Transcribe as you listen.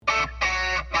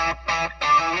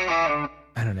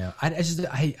I don't know.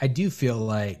 I do feel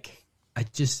like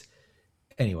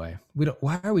anyway,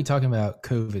 why are we talking about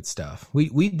COVID stuff?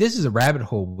 This is a rabbit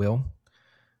hole, Will.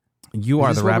 You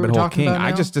are the rabbit hole king.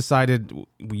 I just decided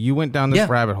you went down this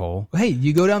rabbit hole. Hey,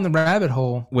 you go down the rabbit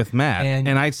hole with Matt,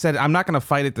 and I said I'm not going to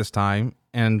fight it this time.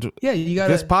 And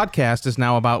this podcast is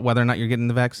now about whether or not you're getting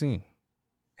the vaccine.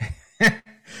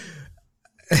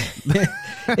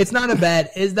 It's not a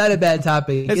bad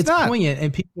topic. It's poignant,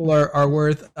 and people are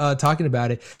worth talking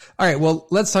about it. All right, well,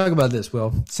 let's talk about this,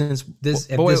 Will. Since this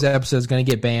episode is going to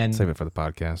get banned, save it for the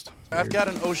podcast. I've got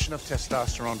an ocean of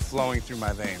testosterone flowing through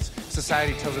my veins.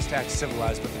 Society tells us to act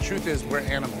civilized, but the truth is we're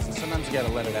animals, and sometimes you got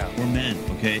to let it out. We're men,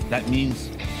 okay? That means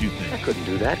two things. I couldn't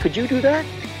do that. Could you do that?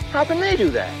 How can they do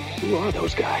that? Who are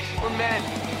those guys? We're men,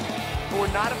 but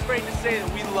we're not afraid to say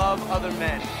that we love other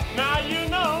men. Now you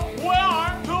know we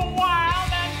are two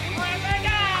wild and crazy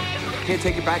guys. Can't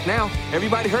take it back now.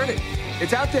 Everybody heard it.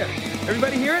 It's out there.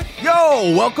 Everybody hear it?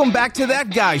 Yo, welcome back to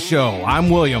That Guy Show. I'm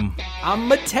William. I'm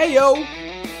Mateo.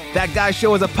 That Guy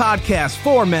Show is a podcast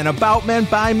for men, about men,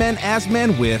 by men, as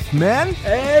men, with men.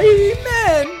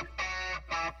 Amen.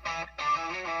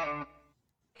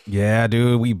 Yeah,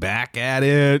 dude, we back at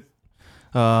it.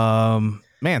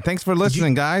 Man, thanks for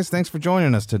listening, guys. Thanks for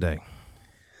joining us today.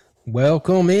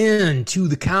 Welcome in to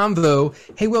the convo.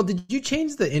 Hey, Will, did you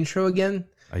change the intro again?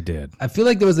 I did. I feel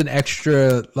like there was an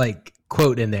extra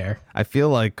quote in there. I feel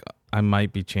like I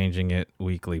might be changing it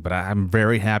weekly, but I'm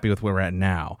very happy with where we're at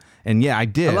now. And yeah, I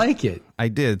did. I like it. I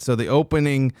did. So the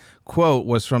opening quote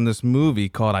was from this movie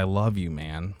called I Love You,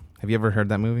 Man. Have you ever heard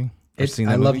that movie? It's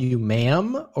I Love You,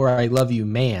 Ma'am, or I Love You,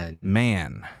 Man?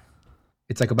 Man.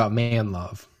 It's like about man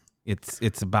love.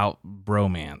 It's about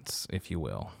bromance, if you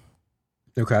will.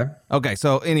 Okay.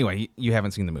 So anyway, you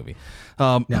haven't seen the movie.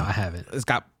 No, I haven't. It's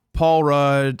got Paul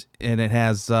Rudd, and it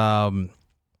has I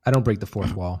don't break the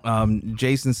fourth wall.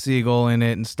 Jason Segel in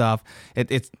it and stuff.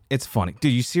 It's funny,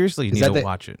 dude. You seriously need to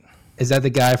watch it. Is that the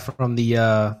guy from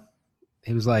the?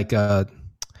 He was like,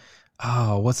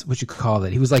 what you call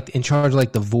it? He was like in charge of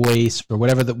like The Voice or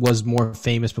whatever that was more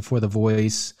famous before The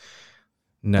Voice.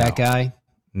 No, that guy.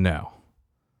 No.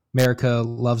 America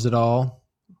Loves It All.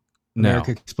 No.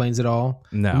 America Explains It All.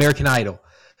 No. American Idol.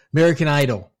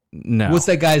 No. What's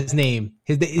that guy's name?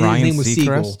 His name was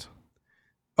Seacrest.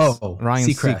 Oh, Ryan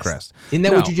Seacrest. Isn't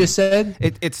that what you just said?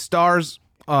 It stars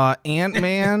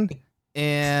Ant-Man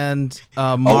and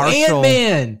Marshall.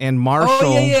 Ant-Man. And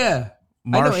Marshall. Oh, yeah.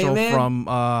 Marshall from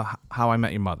How I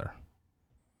Met Your Mother.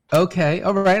 Okay.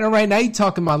 All right. Now you're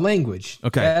talking my language.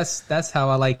 Okay. That's how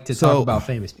I like to talk about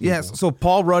famous people. Yes. So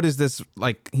Paul Rudd is this,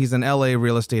 he's an LA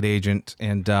real estate agent,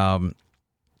 and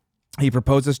he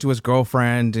proposes to his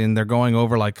girlfriend, and they're going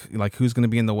over like who's going to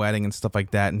be in the wedding and stuff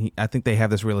like that. And I think they have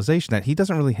this realization that he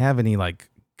doesn't really have any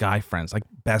guy friends,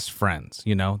 best friends,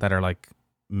 that are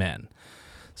men.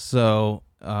 So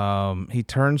he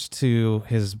turns to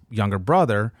his younger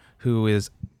brother, who is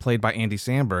played by Andy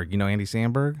Samberg. You know Andy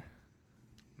Samberg?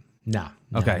 No.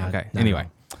 Okay. Anyway.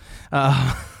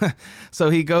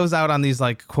 So he goes out on these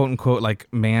quote unquote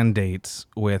mandates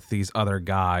with these other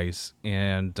guys,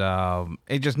 and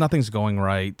nothing's going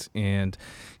right. And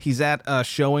he's at a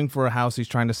showing for a house he's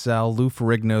trying to sell, Lou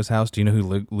Ferrigno's house. Do you know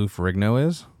who Lou Ferrigno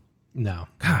is? No.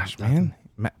 Gosh, man.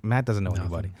 Matt doesn't know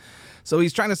anybody. So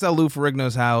he's trying to sell Lou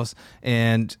Ferrigno's house,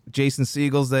 and Jason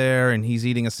Segel's there, and he's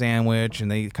eating a sandwich,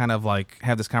 and they kind of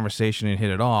have this conversation and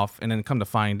hit it off, and then come to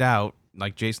find out,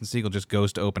 Jason Segel just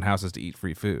goes to open houses to eat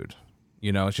free food.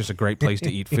 It's just a great place to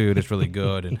eat food. It's really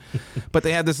good. But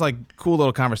they had this cool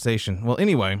little conversation. Well,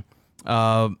 anyway,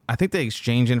 I think they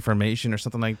exchange information or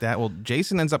something like that. Well,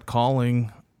 Jason ends up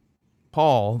calling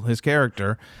Paul, his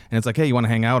character, and it's hey, you want to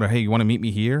hang out, or hey, you want to meet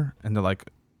me here? And they're like,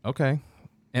 okay.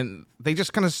 And they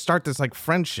just kind of start this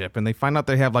friendship, and they find out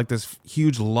they have this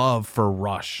huge love for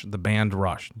Rush, the band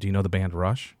Rush. Do you know the band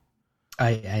Rush?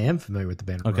 I am familiar with the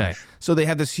band Rush. Okay. So they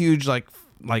have this huge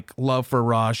love for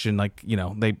Rush, and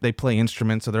they play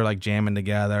instruments, so they're jamming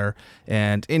together.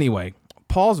 And anyway,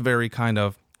 Paul's very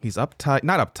he's uptight,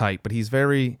 not uptight, but he's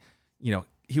very,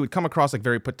 he would come across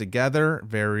very put together,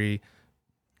 very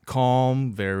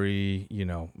calm, very,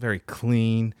 very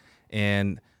clean.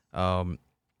 And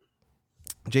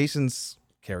Jason's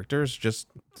character is just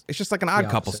an odd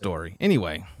couple story.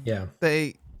 Anyway, yeah,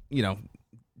 they,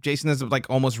 Jason is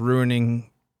almost ruining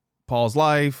Paul's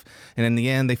life, and in the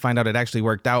end they find out it actually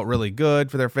worked out really good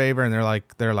for their favor, and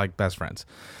they're like best friends.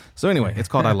 So anyway, it's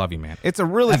called I Love You, Man. It's a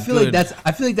really I feel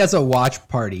like that's a watch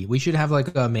party. We should have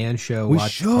a man show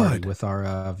watch party with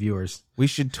our viewers. We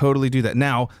should totally do that.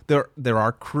 Now there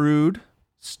are crude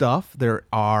stuff. There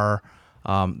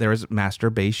is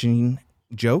masturbation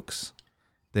jokes.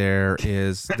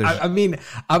 There's I mean,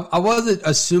 I wasn't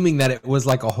assuming that it was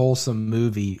like a wholesome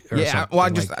movie. Or something. Well, I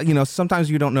just sometimes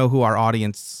you don't know who our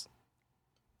audience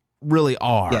really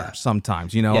are. Yeah.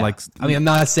 Sometimes like. I mean, I'm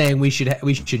not saying we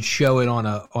should show it on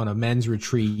a men's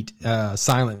retreat,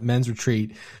 silent men's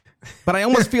retreat. But I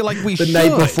almost feel like we the should.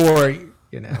 night before.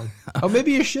 Oh,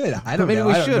 maybe you should. I don't know.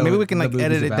 Maybe we should. Maybe we can like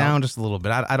edit it down just a little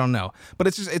bit. I don't know. But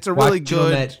it's a really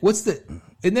good.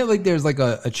 Isn't there like there's like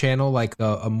a channel like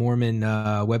a Mormon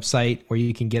website where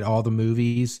you can get all the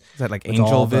movies? Is that like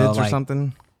Angel Vids or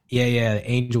something? Yeah,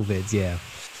 Angel Vids. Yeah.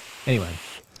 Anyway,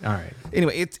 all right.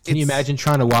 Anyway, can you imagine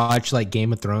trying to watch like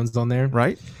Game of Thrones on there?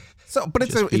 Right. So, but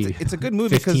it's a good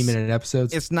movie 15-minute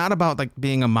episodes. It's not about like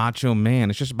being a macho man.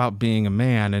 It's just about being a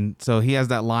man. And so he has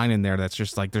that line in there that's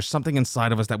just like, there's something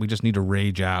inside of us that we just need to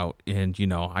rage out. And,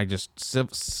 I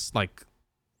just like,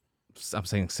 I'm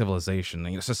saying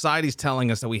civilization. Society's telling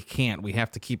us that we can't. We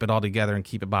have to keep it all together and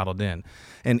keep it bottled in.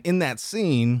 And in that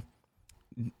scene,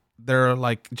 they're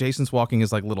like, Jason's walking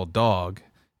his like little dog,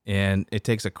 and it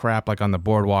takes a crap like on the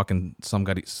boardwalk, and some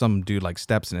dude like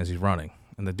steps in as he's running.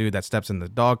 And the dude that steps in the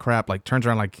dog crap like turns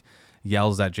around, like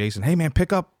yells at Jason, "Hey man,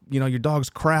 pick up, your dog's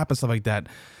crap," and stuff like that.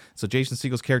 So Jason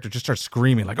Segel's character just starts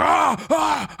screaming like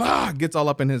gets all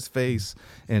up in his face,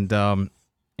 and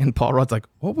Paul Rudd's like,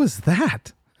 "What was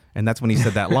that?" And that's when he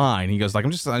said that line. He goes like,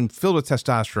 I'm filled with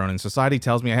testosterone, and society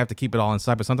tells me I have to keep it all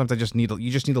inside, but sometimes you just need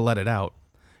to let it out.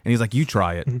 And he's like, "You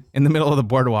try it," in the middle of the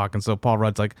boardwalk. And so Paul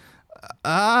Rudd's like,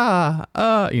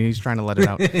 he's trying to let it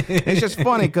out. And it's just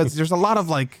funny because there's a lot of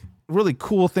like really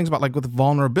cool things about like with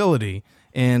vulnerability,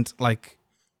 and like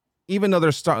even though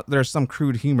there's some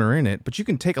crude humor in it, but you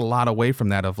can take a lot away from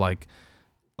that of like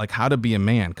how to be a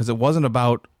man, because it wasn't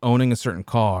about owning a certain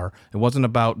car, it wasn't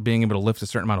about being able to lift a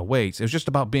certain amount of weights, it was just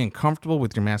about being comfortable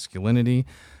with your masculinity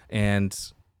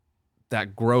and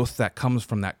that growth that comes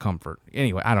from that comfort.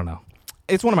 Anyway, I don't know,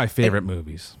 it's one of my favorite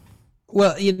movies.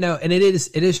 Well, and it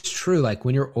is true. Like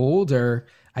when you're older,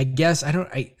 I guess I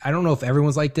don't know if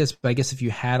everyone's like this, but I guess if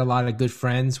you had a lot of good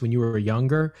friends when you were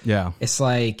younger, it's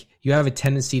like you have a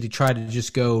tendency to try to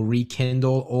just go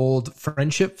rekindle old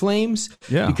friendship flames,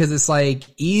 because it's like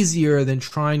easier than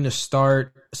trying to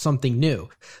start something new.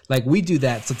 Like we do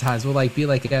that sometimes. We'll like be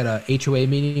like at a HOA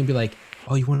meeting and be like,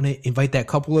 "Oh, you want to invite that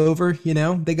couple over?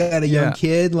 They got a young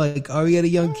kid. Like, oh, we got a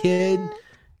young kid.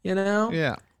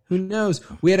 Yeah. Who knows?"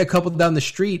 We had a couple down the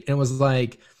street, and it was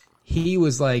like. He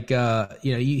was like,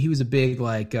 he was a big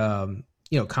like,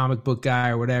 comic book guy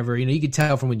or whatever. You could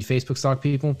tell from when you Facebook stalk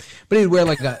people. But he'd wear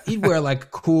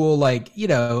like cool like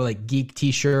like geek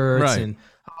T-shirts, right. And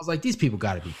I was like, these people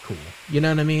got to be cool. You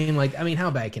know what I mean? Like,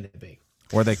 how bad can it be?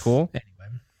 Were they cool?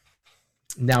 Anyway,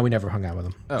 now we never hung out with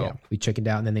them. Oh, yeah, we chickened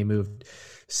out and then they moved.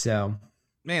 So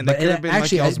man, they could have been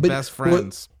actually like best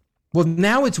friends. Well,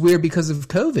 now it's weird because of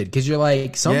COVID. Because you're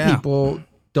like some people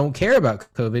don't care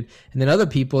about COVID, and then other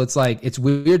people, it's like it's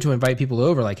weird to invite people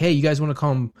over. Like, hey, you guys want to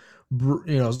come,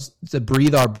 to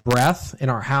breathe our breath in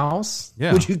our house?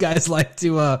 Yeah. Would you guys like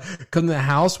to come to the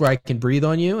house where I can breathe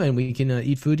on you and we can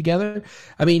eat food together?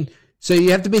 I mean, so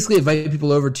you have to basically invite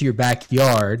people over to your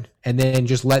backyard and then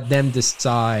just let them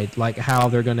decide like how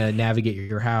they're going to navigate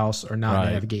your house or not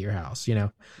navigate your house.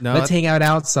 No, let's hang out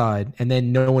outside, and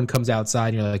then no one comes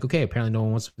outside. And you're like, okay, apparently no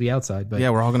one wants to be outside. But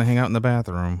yeah, we're all going to hang out in the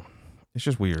bathroom. It's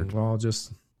just weird. We're all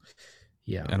just,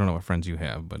 I don't know what friends you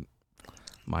have, but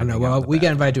I know. Well, we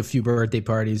got invited to a few birthday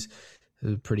parties. It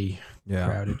was pretty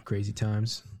crowded, crazy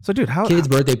times. So, dude, kids'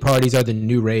 birthday parties are the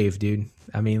new rave, dude.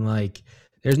 I mean, like,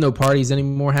 there's no parties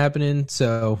anymore happening.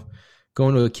 So,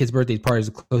 going to a kid's birthday party is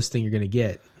the closest thing you're going to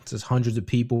get. It's just hundreds of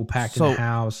people packed in the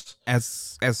house.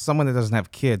 As someone that doesn't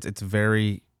have kids, it's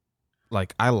very,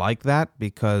 like, I like that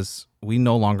because we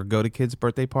no longer go to kids'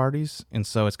 birthday parties, and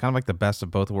so it's kind of like the best of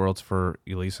both worlds for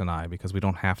Elisa and I, because we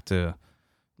don't have to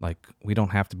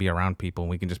be around people,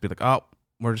 and we can just be like, oh,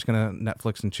 we're just gonna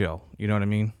Netflix and chill. You know what I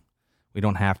mean? We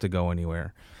don't have to go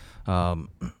anywhere.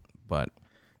 But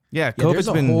yeah, there's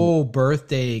a whole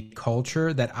birthday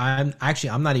culture that I'm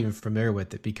not even familiar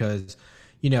with it, because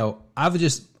I've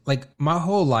just like my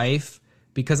whole life,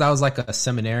 because I was like a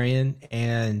seminarian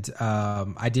and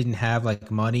I didn't have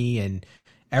like money, and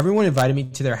everyone invited me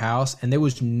to their house and there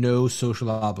was no social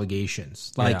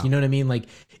obligations. Like, you know what I mean? Like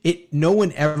no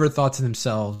one ever thought to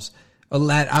themselves,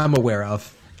 that I'm aware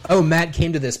of, oh, Matt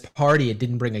came to this party and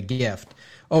didn't bring a gift.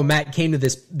 Oh, Matt came to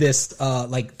this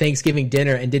like Thanksgiving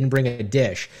dinner and didn't bring a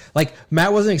dish. Like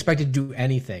Matt wasn't expected to do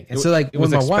anything. And so like it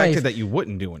was expected that you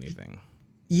wouldn't do anything.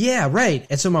 Yeah, right.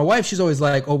 And so my wife, she's always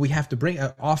like, oh, we have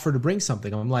to offer to bring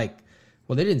something. I'm like,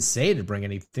 well, they didn't say to bring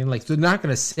anything. Like, they're not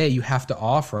going to say you have to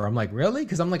offer. I'm like, really?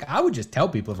 Because I'm like, I would just tell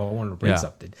people if I wanted to bring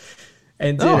something.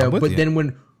 And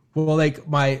then like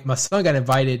my son got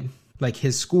invited, like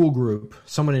his school group,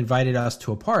 someone invited us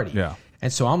to a party. Yeah.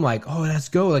 And so I'm like, oh, let's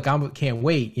go. Like, I can't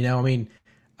wait. You know, I mean,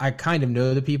 I kind of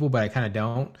know the people, but I kind of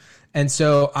don't. And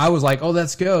so I was like, oh,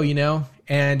 let's go, you know?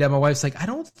 And my wife's like, I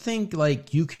don't think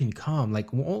like you can come. Like,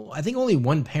 I think only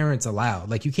one parent's allowed.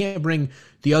 Like, you can't bring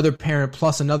the other parent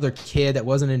plus another kid that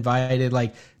wasn't invited.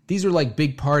 Like, these are like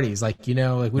big parties. Like, you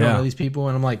know, like we don't know these people.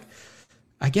 And I'm like,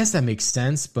 I guess that makes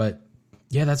sense, but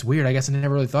yeah, that's weird. I guess I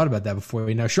never really thought about that before.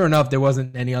 You know, sure enough, there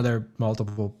wasn't any other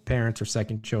multiple parents or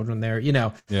second children there. You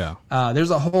know,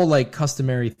 there's a whole like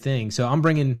customary thing. So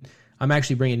I'm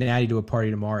actually bringing Natty to a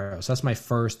party tomorrow. So that's my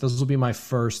first. This will be my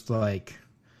first like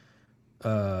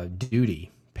parent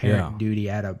duty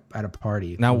at a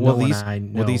party. Now, will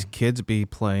these kids be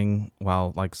playing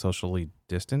while like socially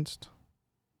distanced?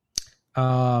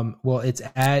 Well, it's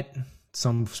at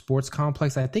some sports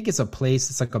complex. I think it's a place.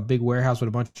 It's like a big warehouse with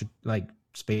a bunch of like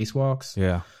spacewalks.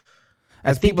 Yeah.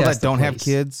 As people that don't have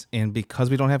kids, and because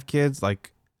we don't have kids,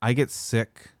 like I get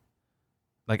sick.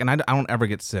 Like, and I don't ever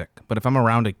get sick, but if I'm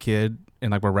around a kid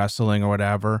and like we're wrestling or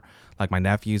whatever, like my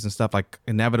nephews and stuff, like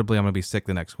inevitably I'm gonna be sick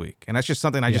the next week, and that's just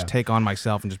something I just take on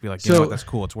myself and just be like, you know what, that's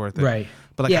cool, it's worth it, right?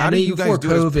 But like, how do you guys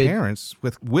do as parents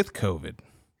with COVID?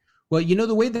 Well, you know,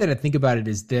 the way that I think about it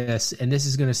is this, and this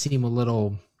is going to seem a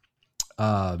little,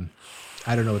 I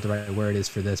don't know what the right word is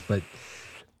for this, but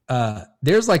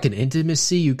there's like an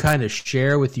intimacy you kind of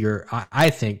share with your, I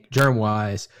think,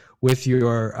 germ-wise, with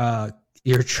your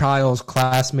child's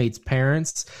classmates'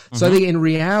 parents. So I think in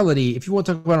reality, if you want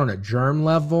to talk about on a germ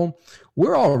level,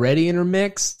 we're already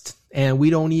intermixed, and we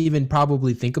don't even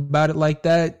probably think about it like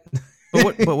that.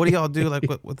 But what do y'all do like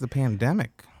with the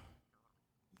pandemic?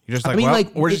 You're just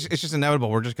like, it's just inevitable.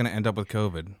 We're just going to end up with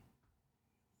COVID.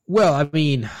 Well, I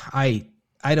mean, I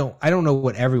don't know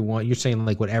what everyone, you're saying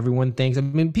like what everyone thinks. I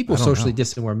mean, people socially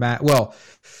distant wear masks. Well,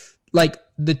 like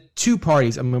the two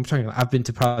parties, I mean, I've been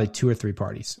to probably 2 or 3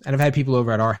 parties, and I've had people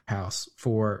over at our house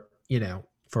for, you know,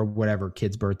 for whatever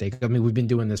kid's birthday. I mean, we've been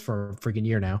doing this for a freaking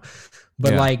year now.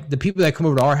 But like the people that come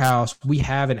over to our house, we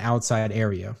have an outside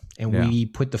area, and we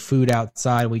put the food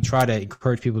outside. We try to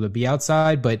encourage people to be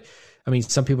outside, but I mean,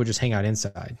 some people just hang out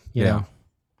inside, you know?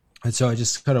 And so I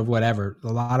just kind of whatever.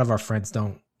 A lot of our friends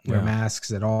don't wear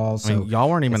masks at all. So I mean, y'all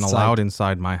weren't even allowed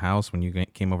inside my house when you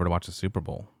came over to watch the Super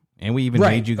Bowl. And we even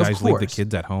made you guys leave the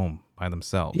kids at home by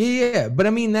themselves. Yeah. But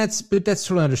I mean, that's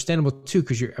totally understandable too,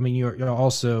 because you're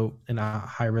also in a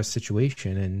high risk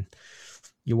situation, and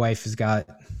your wife has got,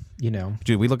 you know.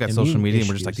 Dude, we look at social media and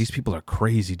we're just like, these people are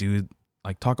crazy, dude.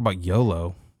 Like, talk about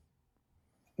YOLO.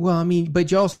 Well, I mean,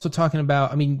 but you're also talking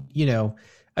about, I mean, you know,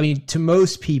 I mean, to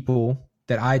most people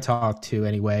that I talk to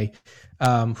anyway,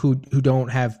 who don't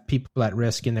have people at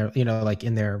risk in their, you know, like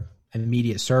in their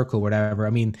immediate circle or whatever. I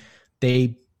mean,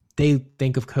 they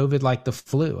think of COVID like the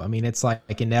flu. I mean, it's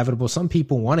like inevitable. Some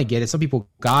people want to get it. Some people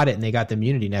got it and they got the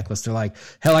immunity necklace. They're like,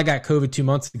 hell, I got COVID 2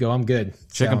 months ago. I'm good.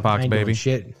 Chickenpox, baby.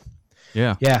 Shit.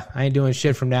 Yeah. I ain't doing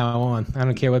shit from now on. I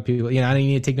don't care what people, you know, I don't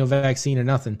need to take no vaccine or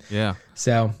nothing. Yeah.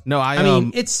 So, no, I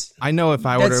mean, I know if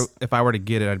I were to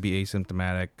get it, I'd be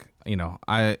asymptomatic. You know,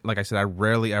 like I said, I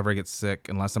rarely ever get sick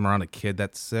unless I'm around a kid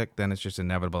that's sick. Then it's just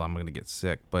inevitable I'm going to get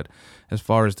sick. But as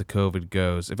far as the COVID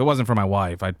goes, if it wasn't for my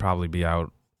wife, I'd probably be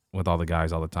out with all the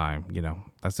guys all the time. You know,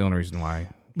 that's the only reason why.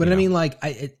 But I mean, like,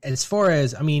 as far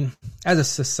as, I mean, as a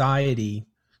society,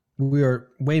 we're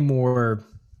way more,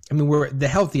 I mean, we're the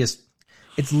healthiest.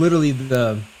 It's literally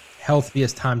the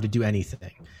healthiest time to do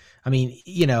anything. I mean,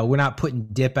 you know, we're not putting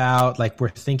dip out. Like, we're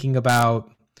thinking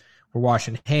about, we're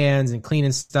washing hands and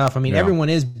cleaning stuff. I mean, everyone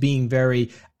is being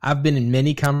very, I've been in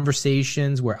many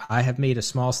conversations where I have made a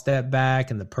small step back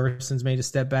and the person's made a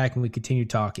step back and we continue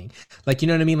talking. Like, you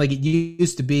know what I mean? Like, it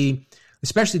used to be,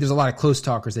 especially there's a lot of close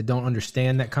talkers that don't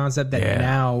understand that concept that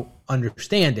now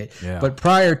understand it. Yeah. But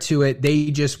prior to it,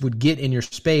 they just would get in your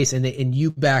space and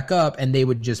you back up and they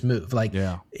would just move. Like,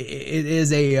 it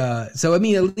is so I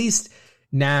mean, at least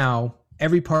now,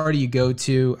 every party you go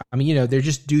to, I mean, you know, they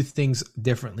just do things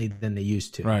differently than they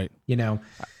used to. Right. You know,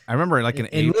 I remember like in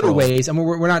April, little ways. I mean,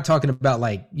 we're not talking about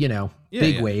like, you know,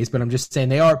 big ways, but I'm just saying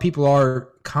people are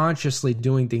consciously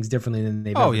doing things differently than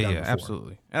they've ever done before.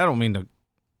 Absolutely. And I don't mean to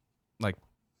like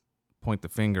point the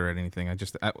finger at anything.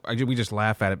 We just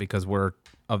laugh at it because we're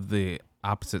of the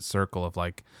opposite circle of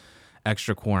like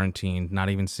extra quarantine, not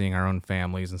even seeing our own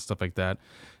families and stuff like that.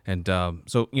 And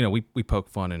so, you know, we poke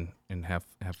fun and have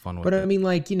fun with it. But I mean,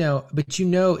 like, you know,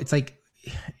 it's like,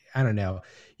 I don't know.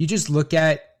 You just look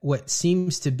at what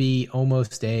seems to be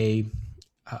almost a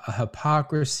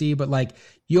hypocrisy, but like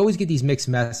you always get these mixed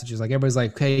messages. Like everybody's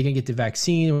like, okay, you're gonna get the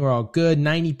vaccine, we're all good,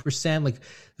 90%. Like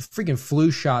the freaking flu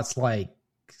shot's like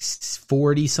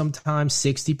 40, sometimes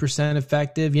 60%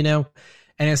 effective, you know?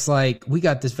 And it's like, we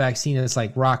got this vaccine and it's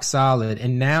like rock solid.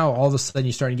 And now all of a sudden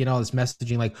you're starting to get all this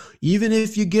messaging like, even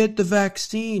if you get the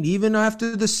vaccine, even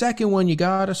after the second one, you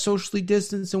gotta socially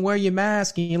distance and wear your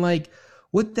mask. And you're like,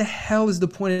 what the hell is the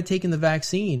point of taking the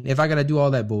vaccine if I got to do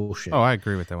all that bullshit? Oh, I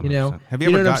agree with that 100%. You know, have you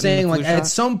ever know what I'm gotten saying? a flu Like shot? at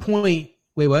some point,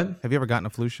 wait, what? Have you ever gotten a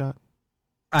flu shot?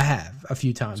 I have a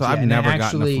few times. So yeah. I've And never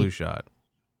gotten a flu shot.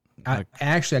 I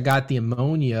got the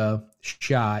ammonia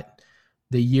shot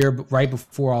the year right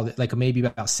before all the, like maybe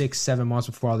about 6-7 months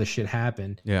before all this shit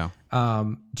happened. Yeah.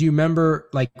 Do you remember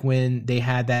like when they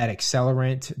had that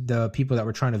accelerant, the people that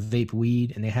were trying to vape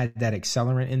weed and they had that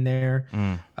accelerant in there,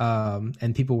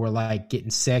 and people were like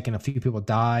getting sick and a few people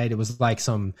died. It was like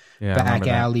some back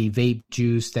alley vape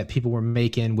juice that people were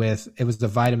making with, it was the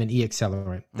vitamin E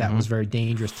accelerant that was very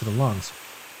dangerous to the lungs.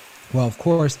 Well, of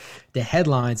course, the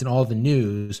headlines and all the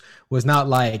news was not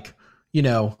like, you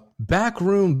know,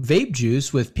 backroom vape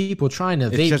juice with people trying to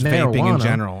vape just marijuana. Vaping in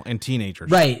general and teenagers.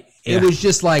 Right. Yeah. It was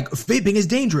just like, vaping is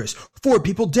dangerous. 4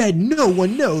 people dead. No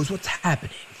one knows what's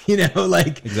happening. You know,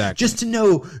 like just to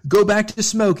know, go back to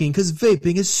smoking because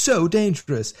vaping is so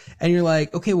dangerous. And you're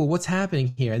like, okay, well, what's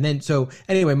happening here? And then, so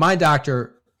anyway, my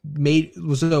doctor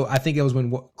I think it was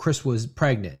when Chris was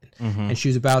pregnant and she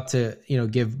was about to, you know,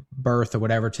 give birth or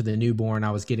whatever to the newborn.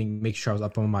 I was make sure I was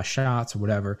up on my shots or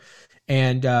whatever.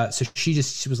 And so she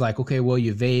was like, okay, well,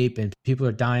 you vape and people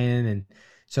are dying. And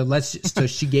so so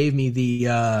she gave me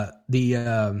the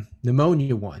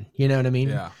pneumonia one, you know what I mean?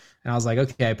 Yeah. And I was like,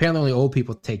 okay, apparently only old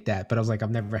people take that, but I was like, I've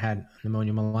never had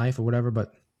pneumonia in my life or whatever.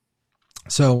 But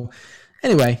so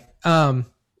anyway, so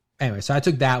I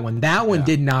took that one. That one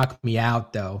did knock me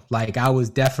out though. Like I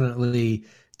was definitely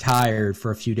tired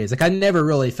for a few days. Like I never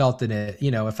really felt it,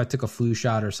 you know, if I took a flu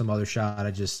shot or some other shot,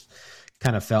 I just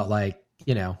kind of felt like,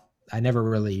 you know, I never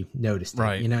really noticed it.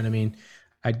 Right. You know what I mean?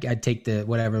 I'd take the,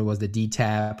 whatever it was, the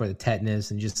D-tap or the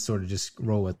tetanus and just sort of just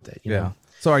roll with it. You know?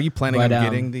 So are you planning on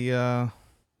getting the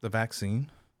vaccine?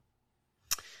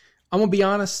 I'm going to be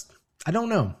honest. I don't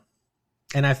know.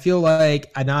 And I feel like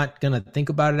I'm not going to think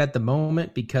about it at the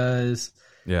moment because,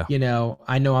 you know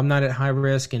I'm not at high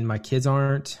risk and my kids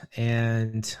aren't.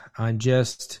 And I'm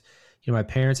just, you know, my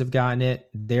parents have gotten it.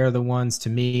 They're the ones to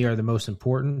me are the most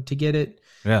important to get it.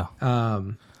 Yeah.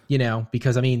 You know,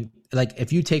 because I mean, like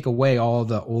if you take away all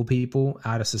the old people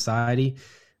out of society,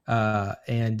 we'd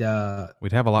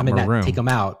have a lot more room. Take them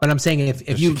out, but I'm saying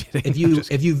if you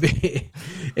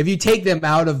take them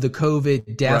out of the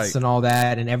COVID deaths and all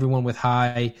that, and everyone with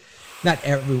not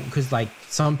everyone, because like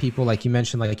some people, like you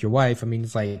mentioned, like your wife. I mean,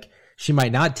 it's like she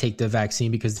might not take the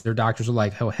vaccine because their doctors are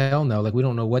like, oh hell no, like we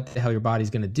don't know what the hell your body's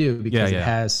going to do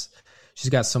because she's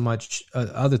got so much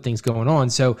other things going on.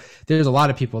 So there's a lot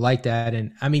of people like that.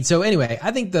 And I mean, so anyway,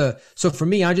 I think so for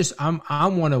me, I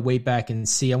want to wait back and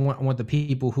see. I want the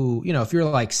people who, you know, if you're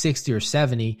like 60 or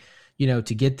 70, you know,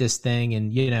 to get this thing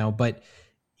and, you know, but,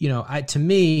 you know, to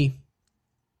me,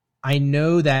 I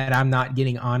know that I'm not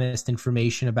getting honest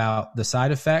information about the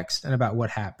side effects and about what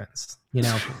happens, you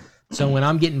know? So when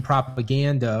I'm getting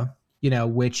propaganda, you know,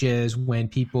 which is when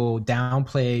people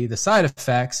downplay the side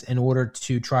effects in order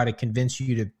to try to convince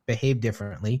you to behave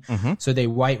differently. So they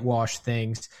whitewash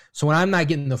things. So when I'm not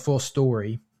getting the full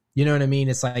story, you know what I mean?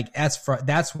 It's like,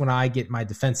 that's when I get my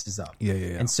defenses up. Yeah.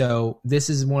 And so this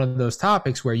is one of those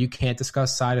topics where you can't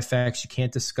discuss side effects. You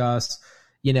can't discuss,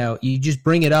 you know, you just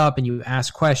bring it up and you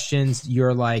ask questions.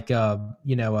 You're like,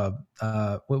 you know,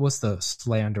 what's the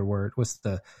slander word? What's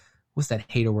that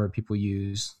hater word people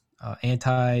use?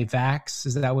 Anti-vax,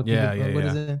 is that what is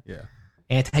it? Yeah,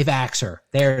 anti-vaxxer.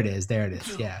 There it is.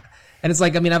 Yeah, and it's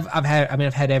like, I mean, I've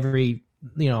had every,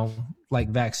 you know, like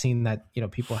vaccine that, you know,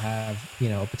 people have, you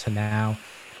know, up to now.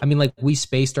 I mean, like we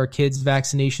spaced our kids'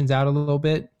 vaccinations out a little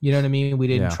bit. You know what I mean? We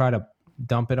didn't try to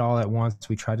dump it all at once.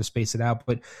 We tried to space it out,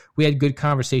 but we had good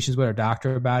conversations with our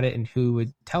doctor about it, and who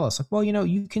would tell us like, well, you know,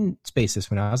 you can space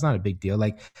this one out. It's not a big deal.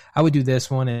 Like I would do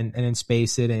this one and then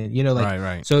space it, and you know, like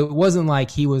right. So it wasn't like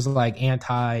he was like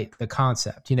anti the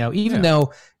concept, you know, even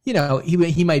though, you know,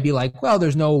 he might be like, well,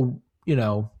 there's no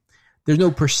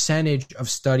percentage of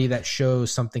study that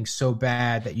shows something so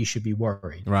bad that you should be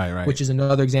worried. Right. Which is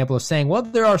another example of saying, well,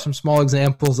 there are some small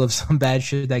examples of some bad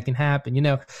shit that can happen, you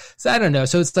know? So I don't know.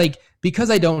 So it's like,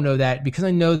 because I don't know that, because I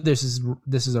know this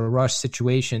is a rush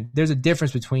situation, there's a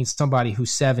difference between somebody who's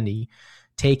 70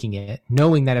 taking it,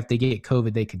 knowing that if they get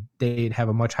COVID, they'd have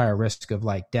a much higher risk of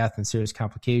like death and serious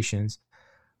complications,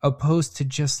 opposed to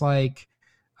just like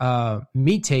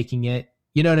me taking it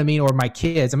You know what I mean? Or my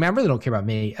kids. I mean, I really don't care about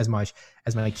me as much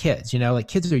as my kids. You know, like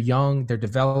kids are young, they're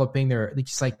developing, they're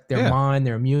just like their mind,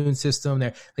 their immune system,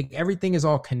 they're like everything is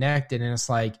all connected. And it's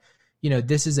like, you know,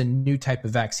 this is a new type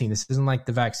of vaccine. This isn't like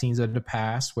the vaccines of the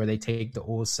past where they take the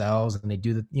old cells and they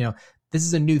do the, you know, this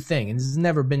is a new thing. And this has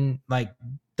never been like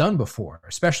done before,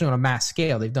 especially on a mass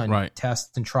scale. They've done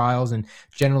tests and trials and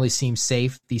generally seem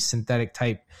safe, these synthetic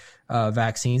type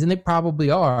vaccines, and they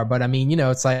probably are. But I mean, you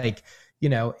know, it's like, you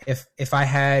know, if I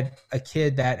had a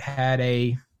kid that had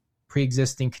a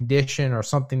pre-existing condition or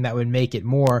something that would make it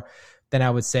more, then I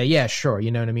would say, yeah, sure. You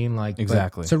know what I mean? Like,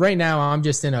 exactly. So right now I'm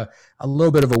just in a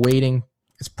little bit of a waiting.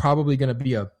 It's probably going to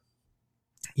be a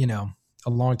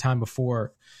long time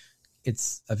before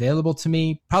it's available to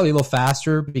me, probably a little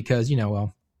faster because, you know,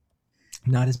 well,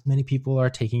 not as many people are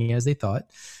taking it as they thought.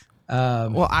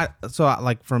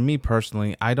 Like for me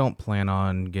personally, I don't plan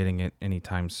on getting it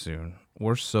anytime soon.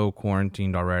 We're so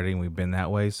quarantined already and we've been that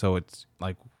way. So it's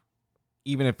like,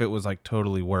 even if it was like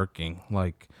totally working,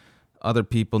 like other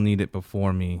people need it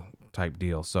before me type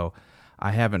deal. So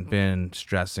I haven't been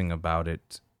stressing about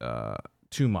it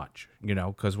too much, you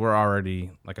know, because we're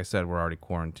already, like I said, we're already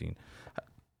quarantined.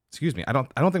 Excuse me. I don't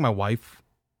think my wife,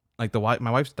 like my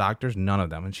wife's doctors, none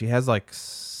of them. And she has like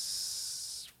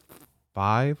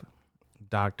 5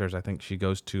 doctors, I think she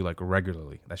goes to like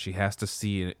regularly that she has to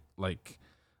see it like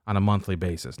on a monthly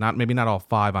basis. Maybe not all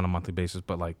 5 on a monthly basis,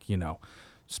 but like, you know,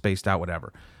 spaced out,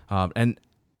 whatever. And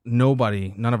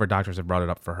none of her doctors have brought it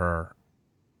up for her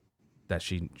that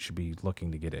she should be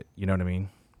looking to get it. You know what I mean?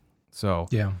 So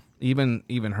yeah, even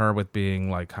her with being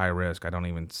like high risk, I don't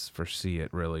even foresee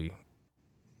it really,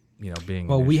 you know, being.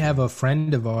 Well, we have a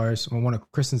friend of ours, one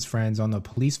of Kristen's friends on the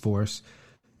police force.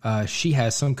 She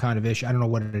has some kind of issue. I don't know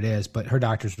what it is, but her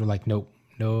doctors were like, nope,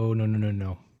 no.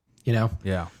 You know?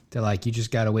 Yeah. They're like, you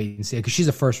just got to wait and see. Because she's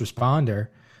a first responder,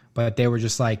 but they were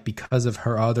just like, because of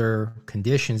her other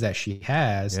conditions that she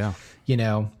has, you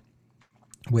know,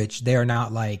 which they are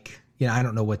not like, you know, I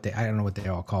don't know what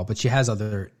they're all called, but she has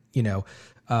other, you know,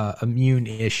 immune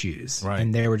issues. Right.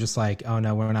 And they were just like, oh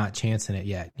no, we're not chancing it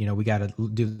yet. You know, we got to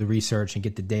do the research and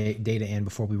get the data in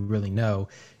before we really know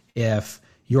if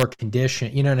your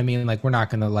condition, you know what I mean? Like, we're not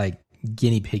going to like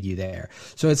guinea pig you there.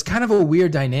 So it's kind of a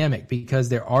weird dynamic because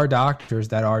there are doctors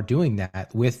that are doing that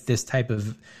with this type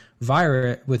of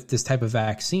virus, with this type of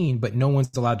vaccine, but no one's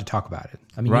allowed to talk about it.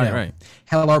 I mean,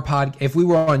 hell, if we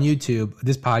were on YouTube,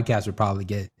 this podcast would probably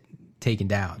get taken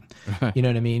down. You know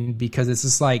what I mean? Because it's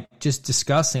just like just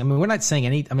discussing. I mean, we're not saying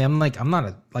any. I mean, I'm not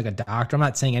a doctor. I'm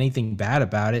not saying anything bad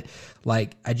about it.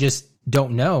 Like, I just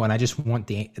don't know, and I just want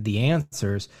the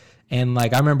answers. And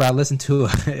like, I remember I listened to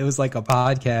it was like a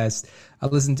podcast.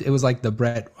 It was like the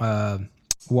Brett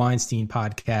Weinstein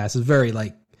podcast. It's very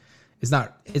like, it's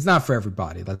not for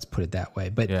everybody. Let's put it that way.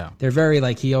 But they're very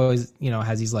like, he always, you know,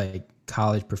 has these like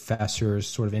college professors,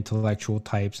 sort of intellectual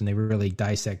types, and they really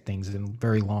dissect things in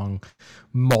very long,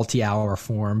 multi-hour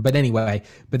form. But anyway,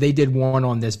 they did one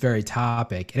on this very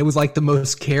topic, and it was like the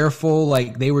most careful.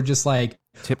 Like, they were just like,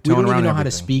 tiptoeing we don't even know everything. how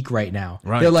to speak right now.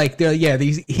 Right.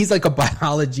 He's like a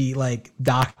biology like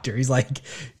doctor. He's like,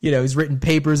 you know, he's written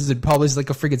papers and published like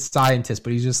a freaking scientist,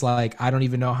 but he's just like, I don't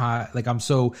even know how, like, I'm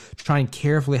so trying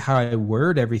carefully how I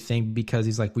word everything because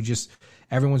he's like,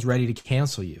 everyone's ready to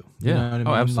cancel you. You know what I mean?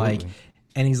 Absolutely. Like,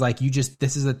 and he's like,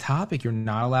 this is a topic you're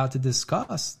not allowed to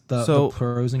discuss the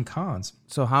pros and cons.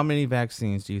 So how many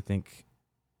vaccines do you think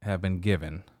have been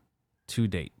given to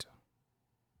date?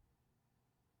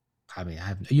 I mean,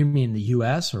 you mean the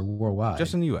U.S. or worldwide?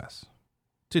 Just in the U.S.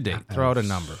 to date. Throw out a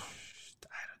number.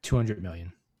 200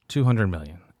 million. 200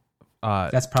 million.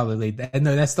 That's probably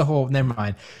no. That's the whole. Never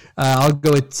mind. I'll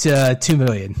go with 2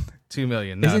 million. 2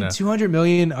 million. Isn't 200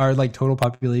 million our like total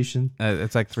population?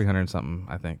 It's like 300 something,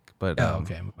 I think. But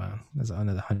okay, wow, there's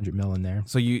another 100 million there.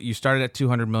 So you started at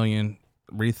 200 million,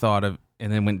 rethought of, and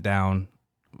then went down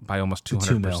by almost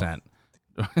 200%.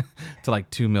 To like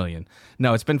 2 million.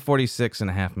 No, it's been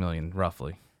 46.5 million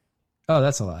roughly. Oh,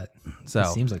 that's a lot. So it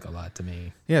seems like a lot to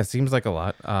me. Yeah, it seems like a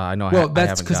lot. I know. Well,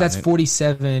 that's because that's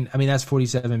 47. I mean, that's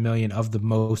 47 million of the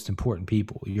most important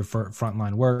people. Your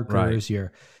frontline workers. Right.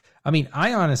 I mean,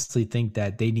 I honestly think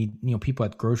that they need, you know, people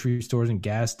at grocery stores and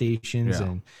gas stations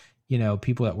and, you know,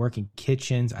 people that work in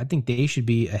kitchens. I think they should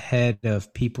be ahead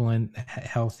of people in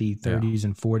healthy 30s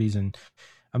and 40s. And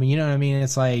I mean, you know what I mean?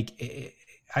 It's like,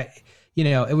 you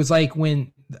know, it was like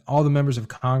when all the members of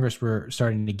Congress were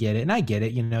starting to get it, and I get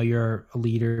it, you know, your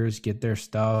leaders get their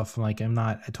stuff. Like, I'm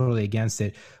not totally against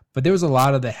it, But there was a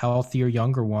lot of the healthier,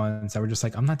 younger ones that were just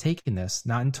like, I'm not taking this.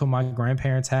 Not until my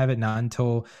grandparents have it. Not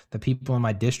until the people in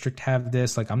my district have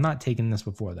this. Like, I'm not taking this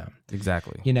before them.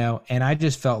 Exactly. You know, and I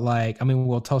just felt like, I mean,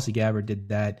 well, Tulsi Gabbard did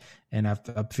that. And I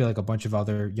feel like a bunch of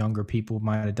other younger people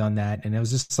might have done that. And it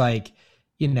was just like,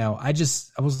 you know, I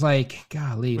was like,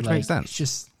 golly, which like, makes sense. It's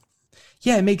just,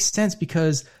 yeah, it makes sense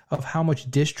because of how much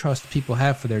distrust people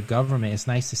have for their government. It's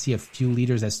nice to see a few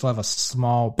leaders that still have a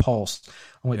small pulse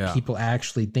on what people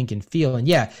actually think and feel. And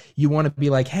yeah, you want to be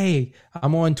like, hey,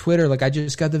 I'm on Twitter. Like, I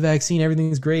just got the vaccine.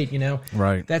 Everything's great. You know,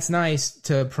 right. That's nice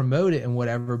to promote it and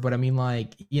whatever. But I mean,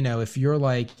 like, you know, if you're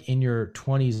like in your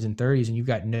 20s and 30s and you've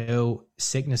got no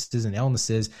sicknesses and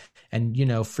illnesses and, you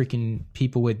know, freaking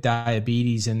people with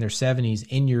diabetes in their 70s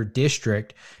in your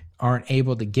district aren't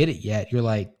able to get it yet, you're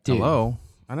like, dude. Hello.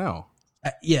 I know.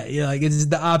 Yeah, like it's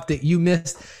the optic you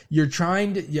missed. Your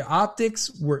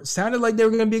optics sounded like they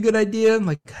were going to be a good idea.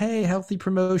 Like, hey, healthy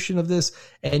promotion of this,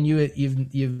 and you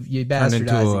bastardized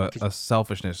turned into a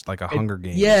selfishness, like a Hunger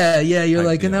Games. Yeah. You're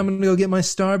like, and I'm going to go get my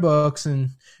Starbucks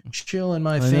and chill in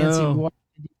my fancy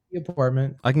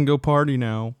apartment. I can go party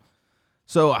now.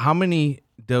 So, how many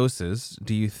doses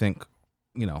do you think,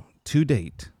 you know, to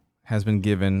date has been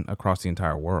given across the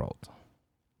entire world?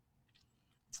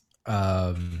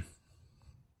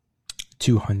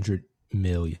 200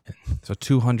 million. So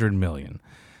 200 million.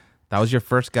 That was your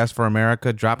first guess for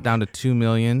America. Dropped down to 2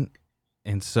 million,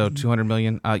 and so 200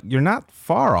 million. You're not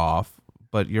far off,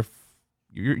 but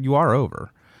you are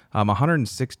over.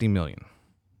 160 million.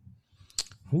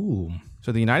 Ooh.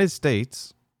 So the United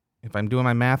States, if I'm doing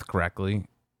my math correctly,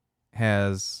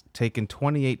 has taken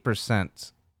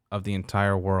 28% of the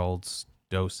entire world's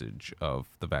dosage of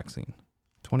the vaccine.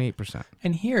 28%.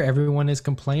 And here, everyone is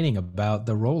complaining about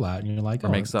the rollout, and you're like,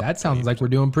 "Oh, that sounds 28%. like we're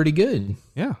doing pretty good."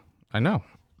 Yeah, I know.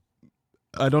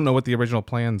 I don't know what the original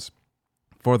plans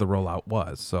for the rollout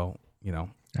was, so you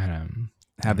know,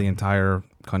 have the entire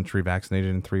country vaccinated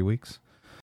in 3 weeks.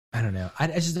 I don't know. I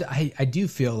do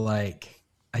feel like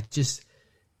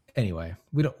anyway.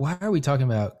 We don't. Why are we talking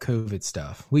about COVID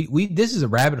stuff? This is a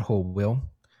rabbit hole, Will.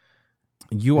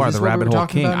 You are the rabbit hole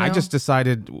king. I just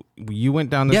decided you went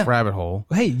down this rabbit hole.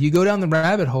 Hey, you go down the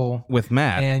rabbit hole with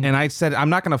Matt, and I said I'm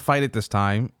not going to fight it this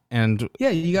time. And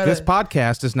you got this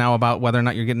podcast is now about whether or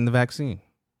not you're getting the vaccine.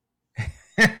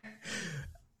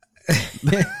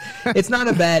 It's not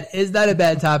a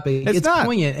bad topic. It's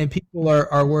poignant, and people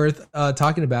are worth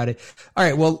talking about it. All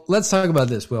right, well, let's talk about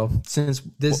this, Will. Since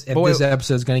this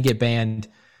episode is going to get banned,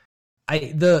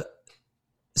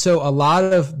 So a lot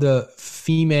of the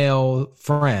female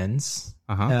friends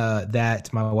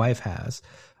that my wife has,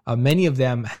 many of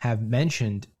them have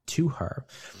mentioned to her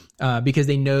because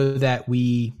they know that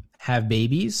we have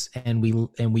babies and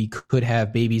we could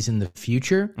have babies in the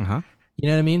future. You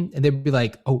know what I mean? And they'd be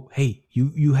like, "Oh, hey,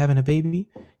 you having a baby?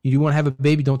 You want to have a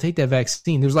baby? Don't take that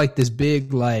vaccine." There's like this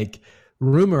big like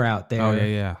rumor out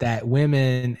there that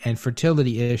women and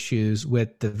fertility issues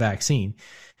with the vaccine.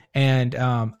 And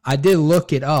I did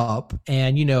look it up,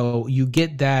 and you know, you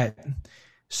get that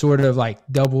sort of like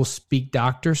double speak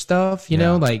doctor stuff, you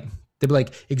know, like they'd be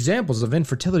like, examples of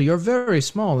infertility are very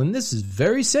small, and this is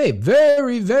very safe,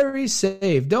 very, very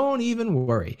safe. Don't even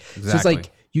worry. Exactly. So it's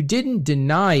like you didn't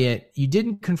deny it, you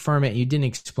didn't confirm it, you didn't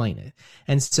explain it.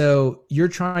 And so you're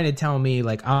trying to tell me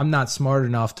like I'm not smart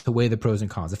enough to weigh the pros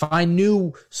and cons. If I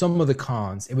knew some of the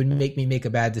cons, it would make me make a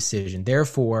bad decision.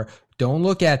 Therefore, don't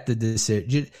look at the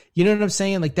decision. You know what I'm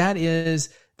saying? Like that is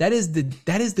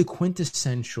the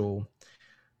quintessential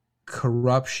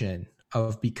corruption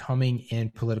of becoming in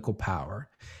political power.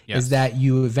 Is that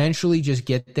you eventually just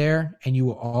get there and you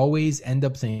will always end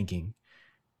up thinking,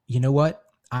 you know what?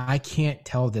 I can't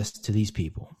tell this to these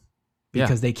people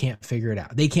because they can't figure it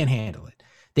out. They can't handle it.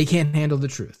 They can't handle the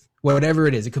truth. Whatever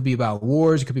it is. It could be about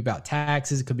wars. It could be about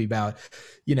taxes. It could be about,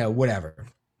 you know, whatever.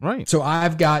 Right. So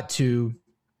I've got to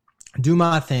do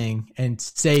my thing and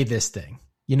say this thing.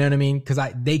 You know what I mean? Because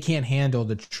they can't handle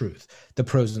the truth, the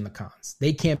pros and the cons.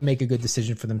 They can't make a good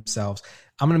decision for themselves.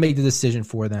 I'm going to make the decision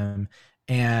for them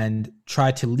and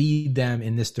try to lead them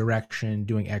in this direction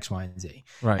doing X, Y, and Z.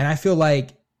 Right. And I feel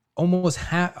like almost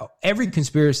every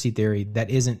conspiracy theory that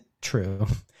isn't true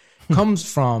comes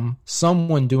from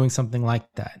someone doing something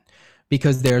like that,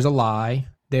 because there's a lie,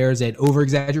 there's an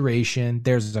over-exaggeration,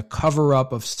 there's a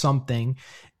cover-up of something,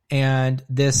 and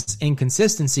this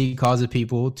inconsistency causes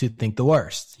people to think the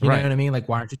worst. You know what I mean? Like,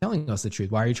 why aren't you telling us the truth?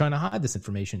 Why are you trying to hide this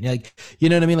information? Like, you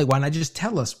know what I mean? Like, why not just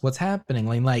tell us what's happening?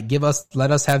 Like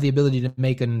let us have the ability to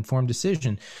make an informed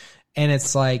decision. And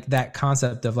it's like that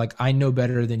concept of like, I know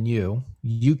better than you.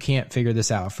 You can't figure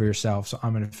this out for yourself, so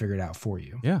I'm going to figure it out for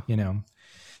you. Yeah. You know?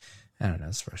 I don't know.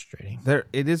 It's frustrating.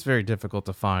 It is very difficult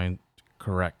to find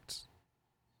correct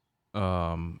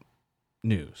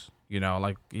news.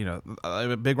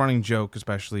 A big running joke,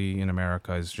 especially in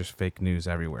America, is just fake news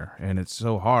everywhere. And it's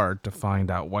so hard to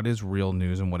find out what is real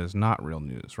news and what is not real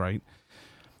news, right?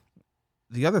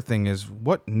 The other thing is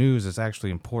what news is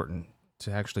actually important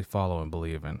to actually follow and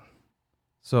believe in.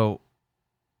 So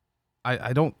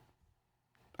I don't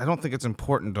think it's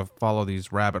important to follow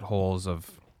these rabbit holes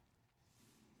of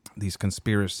these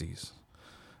conspiracies.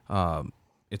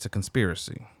 It's a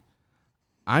conspiracy.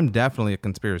 I'm definitely a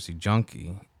conspiracy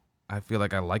junkie. I feel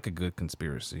like I like a good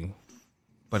conspiracy,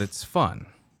 but it's fun.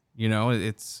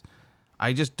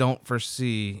 I just don't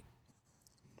foresee,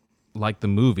 like the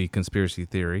movie Conspiracy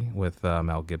Theory with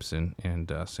Mel Gibson and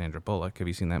Sandra Bullock. Have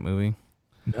you seen that movie?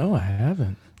 No, I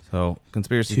haven't. So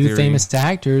Conspiracy Theory. Two famous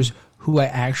actors who I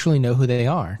actually know who they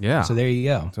are. Yeah. So there you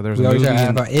go. So there's we a always movie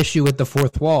have an issue with the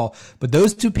fourth wall, but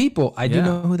those two people, I do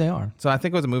know who they are. So I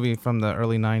think it was a movie from the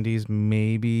early 90s,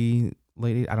 maybe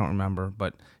late, I don't remember.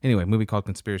 But anyway, a movie called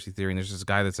Conspiracy Theory, and there's this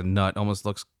guy that's a nut, almost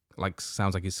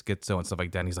sounds like he's schizo and stuff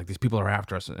like that. And he's like, these people are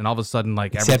after us. And all of a sudden,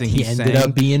 like, Except everything he he's ended saying,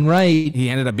 up being right.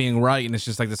 He ended up being right. And it's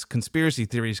just like this conspiracy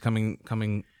theory is coming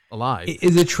alive.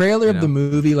 Is the trailer of the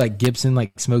movie like Gibson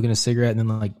like smoking a cigarette and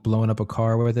then like blowing up a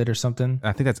car with it or something?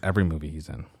 I think that's every movie he's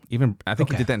in. Even I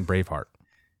think he did that in Braveheart.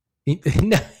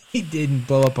 No, he didn't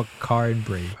blow up a car in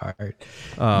Braveheart.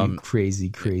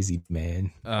 You crazy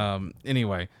man.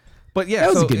 Anyway, but yeah,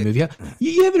 that was a good movie.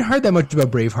 You haven't heard that much about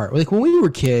Braveheart. Like when we were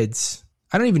kids,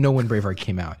 I don't even know when Braveheart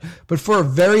came out, but for a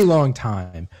very long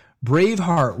time,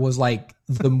 Braveheart was like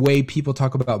the way people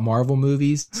talk about Marvel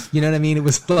movies. You know what I mean? It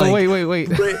was like, wait,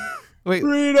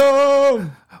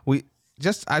 freedom. I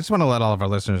just want to let all of our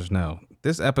listeners know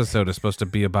this episode is supposed to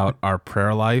be about our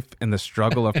prayer life and the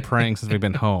struggle of praying since we've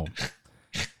been home.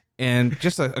 And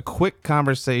just a quick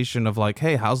conversation of like,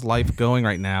 hey, how's life going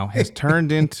right now has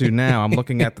turned into now, I'm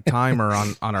looking at the timer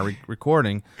on our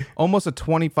recording, almost a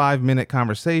 25-minute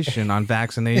conversation on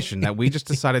vaccination that we just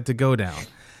decided to go down.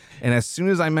 And as soon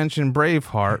as I mentioned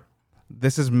Braveheart,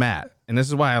 this is Matt. And this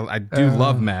is why I do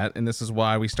love Matt. And this is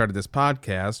why we started this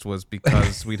podcast, was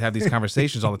because we'd have these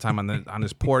conversations all the time on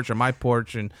his porch or my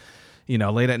porch and,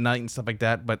 late at night and stuff like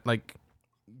that. But like,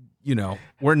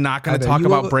 we're not going to talk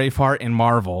about Braveheart and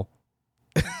Marvel.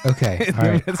 Okay. All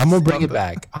right. I'm going to bring it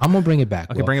back.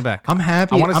 Okay, bring it back. I'm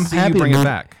happy. I want to see you bring it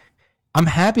back. I'm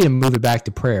happy to move it back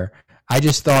to prayer. I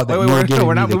just thought that we're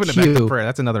not moving it back to prayer.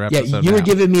 That's another episode. Yeah, you were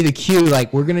giving me the cue.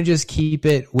 Like we're gonna just keep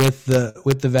it with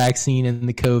the vaccine and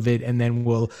the COVID, and then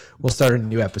we'll start a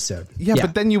new episode. Yeah,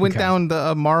 but then you went down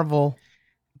the Marvel.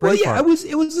 Well, yeah, it was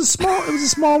a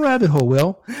small rabbit hole.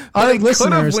 Will our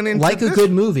listeners like a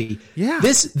good movie? Yeah,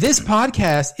 this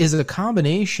podcast is a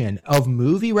combination of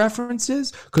movie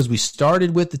references because we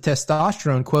started with the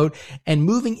testosterone quote and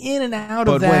moving in and out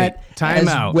of that.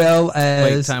 Well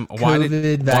as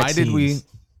COVID vaccines.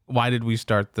 Why did we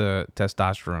start the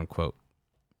testosterone quote?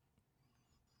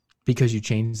 Because you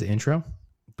changed the intro.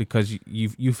 Because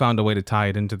you found a way to tie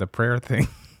it into the prayer thing.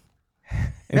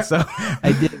 And so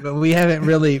I did, but we haven't.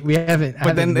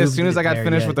 But then, as soon as I got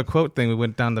finished with the quote thing, we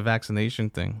went down the vaccination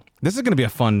thing. This is going to be a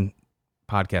fun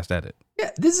podcast edit.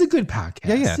 Yeah, this is a good podcast.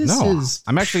 Yeah.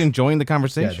 I'm actually enjoying the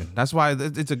conversation. Yeah. That's why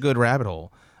it's a good rabbit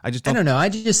hole. I don't know.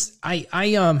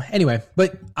 Anyway,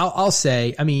 but I'll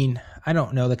say. I mean, I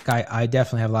don't know. I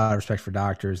definitely have a lot of respect for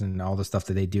doctors and all the stuff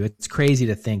that they do. It's crazy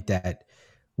to think that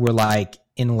we're like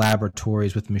in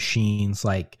laboratories with machines,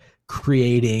 like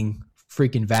creating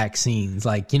freaking vaccines,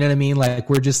 like, you know what I mean? Like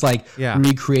we're just like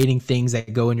recreating things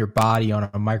that go in your body on a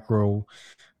microbiological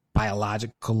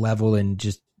level and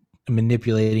just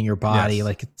manipulating your body. Yes.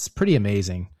 Like it's pretty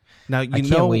amazing. Now, I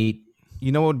can't wait.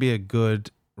 You know what would be a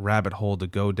good rabbit hole to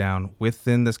go down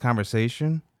within this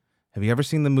conversation? Have you ever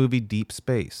seen the movie Deep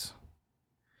Space?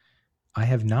 I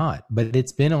have not, but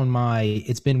it's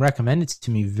been recommended to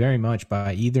me very much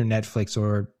by either Netflix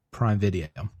or Prime Video.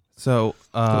 So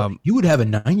you would have a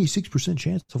 96%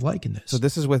 chance of liking this. So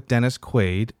this is with Dennis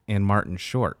Quaid and Martin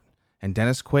Short. And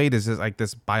Dennis Quaid is like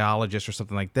this biologist or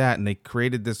something like that. And they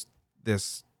created this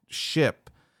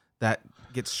ship that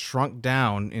gets shrunk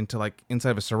down into like inside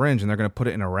of a syringe, and they're going to put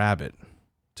it in a rabbit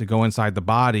to go inside the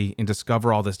body and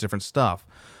discover all this different stuff.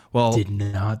 Well, did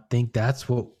not think that's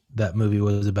what that movie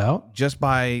was about. Just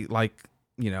by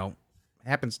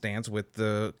happenstance with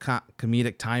the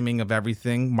comedic timing of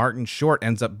everything, Martin Short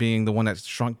ends up being the one that's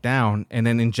shrunk down and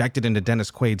then injected into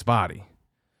Dennis Quaid's body.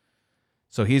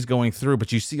 So he's going through,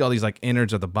 but you see all these like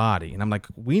innards of the body, and I'm like,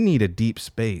 we need a deep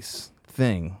space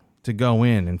thing to go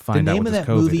in and find out what this COVID is. The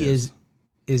name of that movie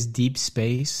is Deep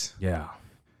Space. Yeah.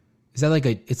 Is that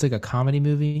it's like a comedy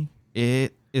movie?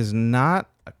 It is not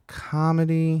a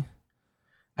comedy.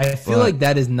 I feel like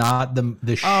that is not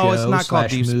the show. Oh, it's not called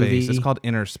Deep movie. Space. It's called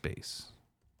Inner Space.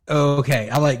 Oh, okay.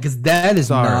 I like because that is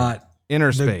not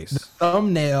Inner the Space. The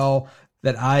thumbnail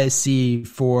that I see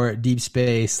for Deep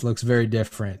Space looks very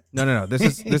different. No. This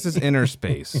is Inner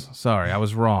Space. Sorry, I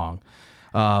was wrong.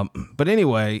 But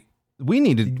anyway, we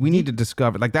need to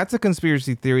discover, like, that's a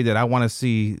conspiracy theory that I want to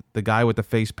see the guy with the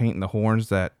face paint and the horns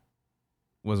that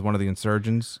was one of the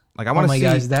insurgents. Like, I want to see. Oh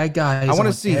my gosh, that guy. I want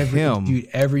to see him. Dude,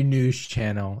 every news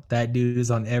channel. That dude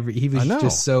is on every. He was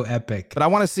just so epic. But I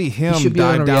want to see him. He should be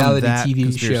on a reality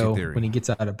TV show theory when he gets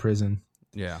out of prison.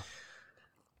 Yeah.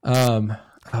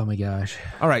 Oh my gosh.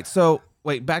 All right. So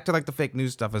wait, back to like the fake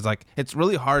news stuff. Is like it's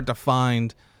really hard to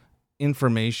find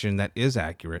information that is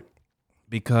accurate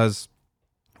because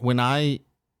when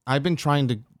I've been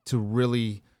trying to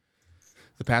really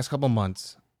the past couple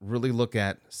months really look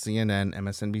at CNN,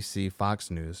 MSNBC,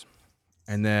 Fox News,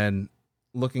 and then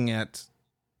looking at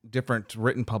different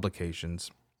written publications.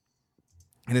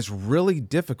 And it's really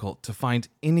difficult to find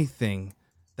anything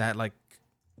that like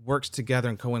works together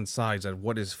and coincides at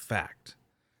what is fact.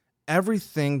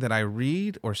 Everything that I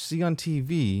read or see on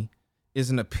TV is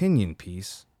an opinion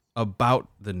piece about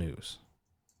the news.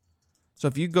 So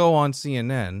if you go on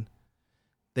CNN,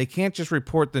 they can't just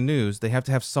report the news. They have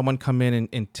to have someone come in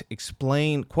and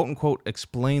explain, quote unquote,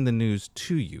 explain the news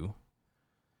to you.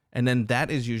 And then that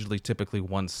is usually typically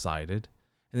one-sided.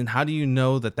 And then how do you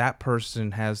know that that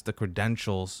person has the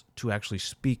credentials to actually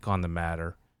speak on the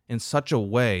matter in such a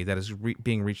way that is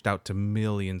being reached out to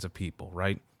millions of people,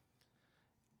 right?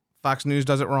 Fox News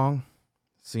does it wrong.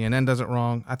 CNN does it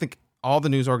wrong. I think all the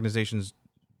news organizations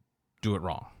do it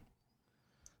wrong.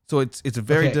 So it's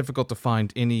very difficult to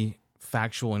find any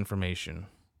factual information.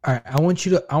 All right, I want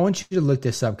you to look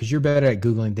this up because you're better at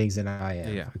Googling things than I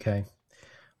am. Yeah. Okay.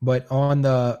 But on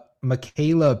the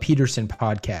Michaela Peterson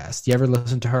podcast, you ever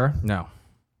listen to her? No.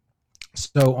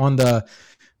 So on the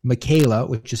Michaela,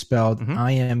 which is spelled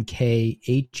IMKHAILA,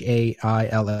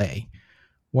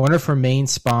 one of her main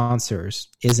sponsors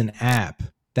is an app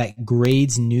that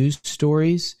grades news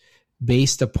stories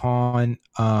based upon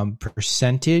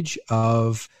percentage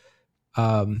of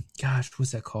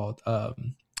what's that called?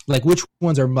 Like which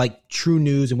ones are like true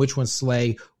news and which ones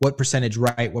slay, what percentage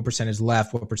right, what percentage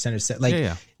left, what percentage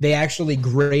they actually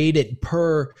grade it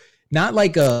per, not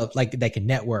like a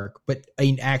network, but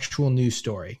an actual news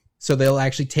story. So they'll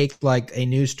actually take like a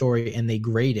news story and they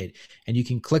grade it, and you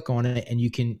can click on it and you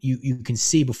can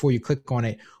see before you click on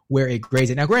it where it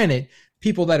grades it. Now, granted,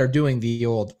 people that are doing the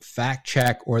old fact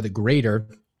check or the grader,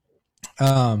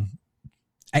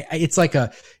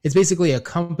 it's basically a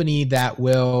company that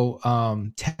will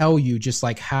tell you just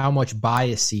like how much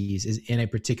biases is in a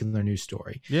particular news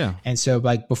story. Yeah. And so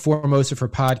like before most of her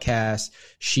podcasts,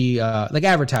 she like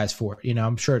advertised for it. You know,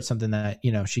 I'm sure it's something that,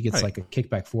 you know, she gets like a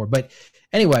kickback for. But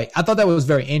anyway, I thought that was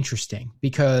very interesting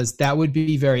because that would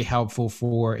be very helpful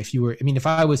for if you our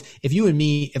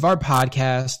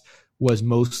podcast was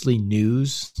mostly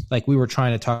news, like we were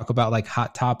trying to talk about like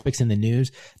hot topics in the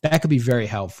news, that could be very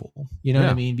helpful. You know what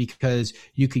I mean? Because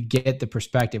you could get the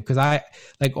perspective. Because I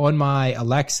like on my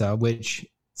Alexa, which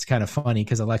it's kind of funny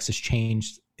because Alexa's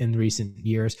changed in recent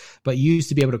years, but you used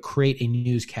to be able to create a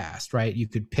newscast, right? You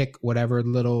could pick whatever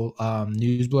little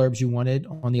news blurbs you wanted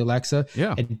on the Alexa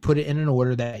and put it in an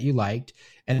order that you liked.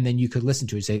 And then you could listen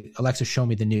to it, say, Alexa, show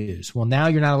me the news. Well, now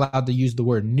you're not allowed to use the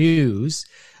word news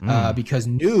because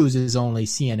news is only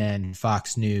CNN,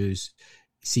 Fox News,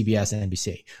 CBS, and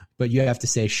NBC. But you have to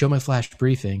say, show my flash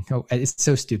briefing. Oh, it's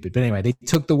so stupid. But anyway, they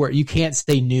took the word. You can't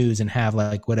say news and have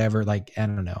like whatever, like, I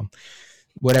don't know,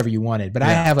 whatever you wanted. But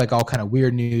I have like all kind of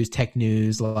weird news, tech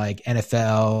news, like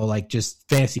NFL, like just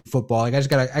fantasy football. Like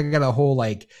I got a whole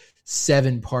like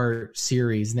 7-part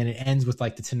series, and then it ends with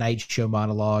like the Tonight Show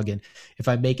monologue. And if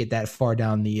I make it that far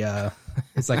down the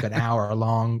it's like an hour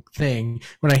long thing.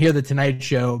 When I hear the Tonight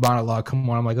Show monologue come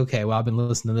on, I'm like, okay, well, I've been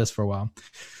listening to this for a while.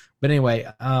 But anyway,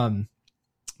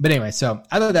 so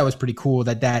I thought that was pretty cool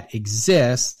that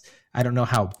exists. I don't know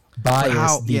how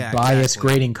biased bias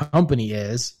grading company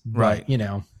is, but you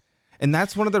know. And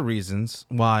that's one of the reasons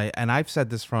why, and I've said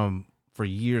this for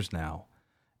years now,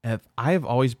 I have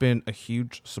always been a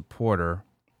huge supporter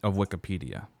of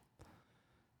Wikipedia.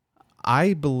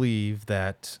 I believe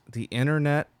that the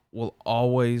internet will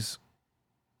always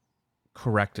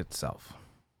correct itself.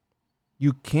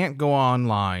 You can't go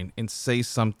online and say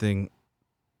something.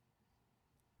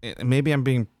 Maybe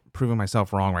I'm proving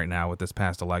myself wrong right now with this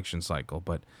past election cycle,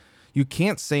 but you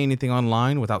can't say anything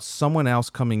online without someone else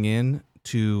coming in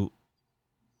to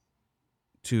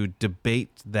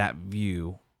debate that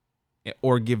view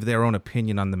or give their own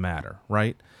opinion on the matter,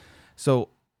 right? So,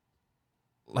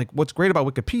 like, what's great about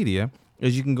Wikipedia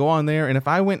is you can go on there, and if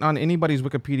I went on anybody's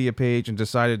Wikipedia page and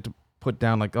decided to put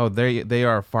down, like, oh, they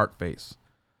are a fart face,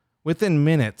 within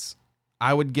minutes,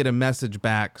 I would get a message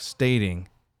back stating,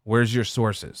 where's your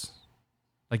sources?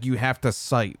 Like, you have to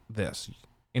cite this.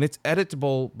 And it's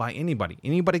editable by anybody.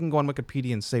 Anybody can go on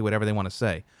Wikipedia and say whatever they want to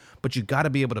say. But you got to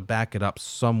be able to back it up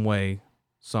some way,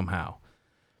 somehow.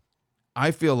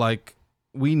 I feel like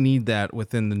we need that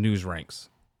within the news ranks.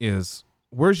 Is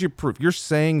where's your proof? You're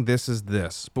saying this is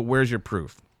this, but where's your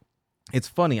proof? It's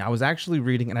funny. I was actually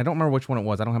reading, and I don't remember which one it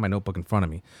was. I don't have my notebook in front of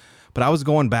me. But I was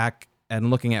going back and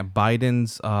looking at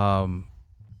Biden's,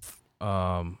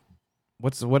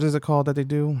 what is it called that they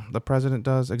do? The president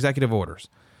does? Executive orders.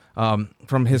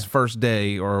 From his first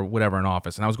day or whatever in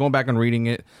office. And I was going back and reading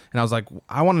it, and I was like,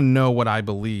 I want to know what I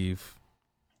believe.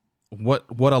 What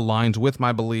aligns with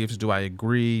my beliefs? Do I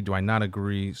agree? Do I not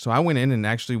agree? So I went in and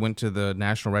actually went to the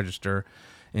National Register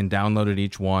and downloaded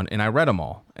each one, and I read them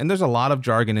all. And there's a lot of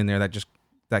jargon in there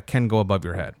that can go above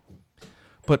your head.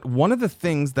 But one of the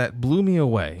things that blew me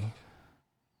away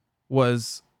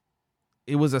was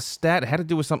it was a stat. It had to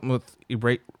do with something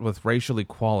with racial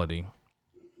equality.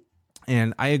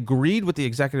 And I agreed with the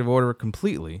executive order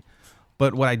completely.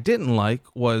 But what I didn't like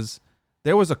was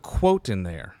there was a quote in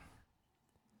there.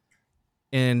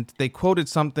 And they quoted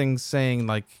something saying,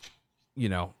 like, you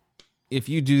know, if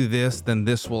you do this, then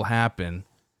this will happen.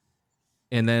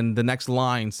 And then the next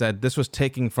line said, this was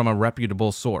taken from a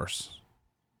reputable source.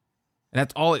 And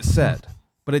that's all it said.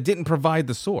 But it didn't provide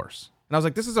the source. And I was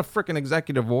like, this is a freaking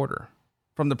executive order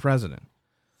from the president.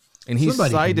 And he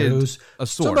cited a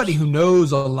source. Somebody who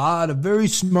knows a lot of very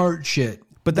smart shit.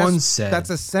 But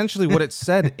that's essentially what it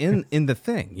said in the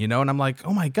thing, you know? And I'm like,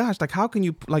 oh my gosh, like, how can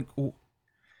you, like,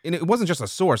 and it wasn't just a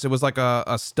source. It was like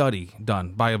a study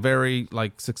done by a very,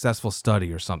 like, successful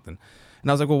study or something. And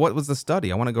I was like, well, what was the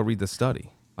study? I want to go read the study.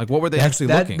 Like, what were they actually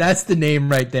looking? That's the name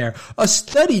right there. A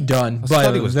study done by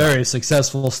a very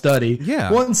successful study.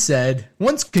 Yeah.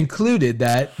 Once concluded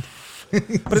that...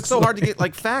 But it's so hard to get,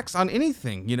 like, facts on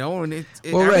anything, you know, and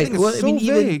everything is so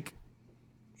vague.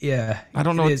 Yeah, I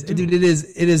don't know. It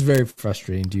is very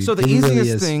frustrating, dude. So the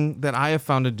easiest thing that I have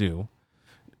found to do,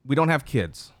 we don't have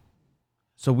kids,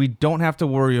 so we don't have to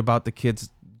worry about the kids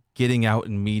getting out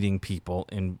and meeting people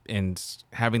and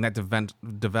having that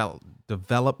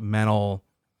developmental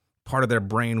part of their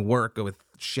brain work with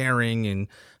sharing and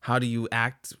how do you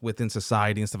act within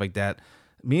society and stuff like that.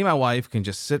 Me and my wife can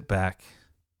just sit back.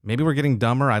 Maybe we're getting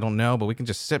dumber, I don't know, but we can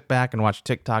just sit back and watch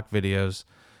TikTok videos.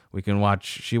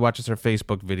 She watches her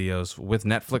Facebook videos with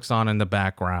Netflix on in the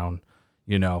background,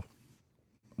 you know,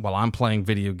 while I'm playing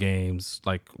video games.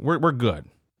 Like, we're good.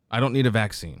 I don't need a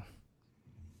vaccine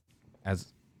as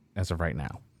of right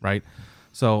now, right?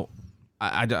 So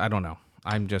I don't know.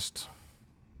 I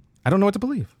don't know what to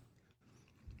believe.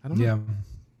 I don't know.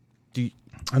 Yeah.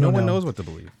 No one knows what to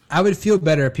believe. I would feel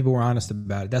better if people were honest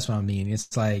about it. That's what I mean.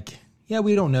 It's like, yeah,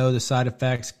 we don't know the side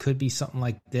effects. Could be something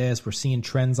like this. We're seeing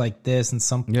trends like this in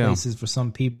some places for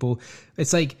some people.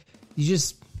 It's like you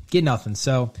just get nothing.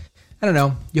 So I don't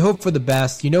know. You hope for the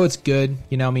best. You know it's good.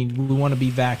 You know, I mean, we want to be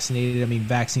vaccinated. I mean,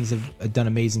 vaccines have done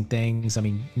amazing things. I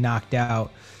mean, knocked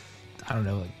out, I don't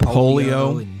know, like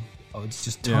polio. And, it's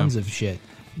just tons of shit,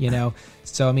 you know.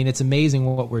 So, I mean, it's amazing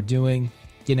what we're doing.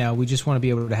 You know, we just want to be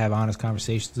able to have honest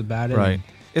conversations about it. Right.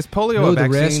 Is polio a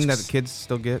vaccine that the kids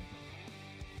still get?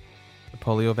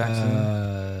 Polio vaccine?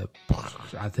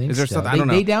 I think is there so. Something? I don't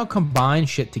know. They now combine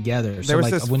shit together. So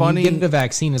like when you get a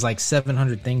vaccine, it's like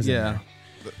 700 things in there.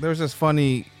 There was this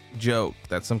funny joke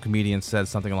that some comedian said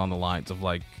something along the lines of,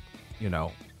 like, you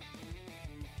know,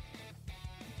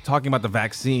 talking about the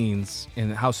vaccines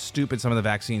and how stupid some of the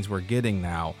vaccines we're getting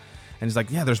now. And he's like,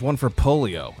 yeah, there's one for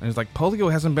polio. And he's like,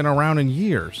 polio hasn't been around in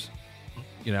years,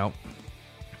 you know,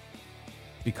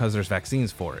 because there's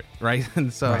vaccines for it, right?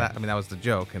 And so that was the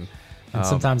joke. And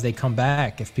sometimes they come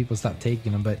back if people stop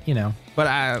taking them, but you know. But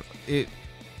I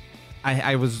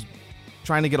was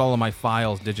trying to get all of my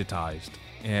files digitized,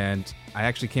 and I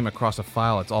actually came across a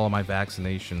file. It's all of my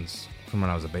vaccinations from when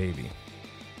I was a baby.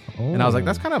 Oh. And I was like,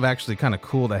 that's kind of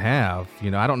cool to have.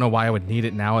 You know, I don't know why I would need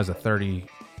it now as a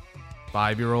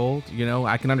 35-year-old. You know,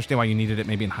 I can understand why you needed it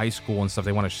maybe in high school and stuff.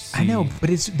 They want to see. I know, but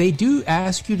they do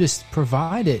ask you to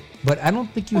provide it, but I don't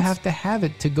think you have to have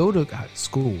it to go to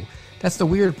school. That's the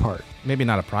weird part. Maybe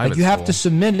not a private school. You have school. to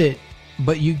submit it,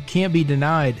 but you can't be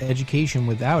denied education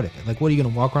without it. Like, what are you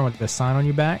going to walk around with a sign on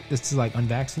your back? This is like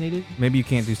unvaccinated. Maybe you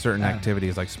can't do certain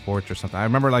activities like sports or something. I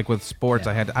remember, like, with sports,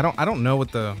 I don't know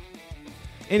what the.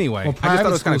 Anyway, well, I just thought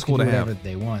it was kind of cool to have. Whatever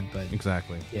they want, but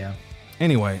exactly. Yeah.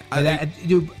 Anyway,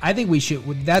 I think we should.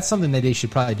 That's something that they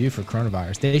should probably do for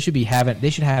coronavirus. They should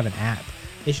have an app.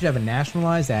 They should have a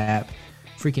nationalized app.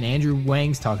 Freaking Andrew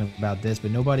Wang's talking about this,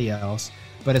 but nobody else.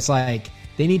 But it's like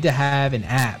they need to have an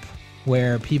app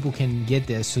where people can get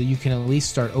this, so you can at least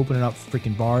start opening up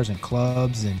freaking bars and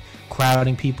clubs and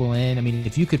crowding people in. I mean,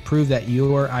 if you could prove that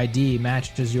your ID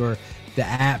matches the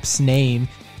app's name,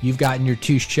 you've gotten your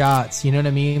 2 shots. You know what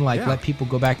I mean? Like, let people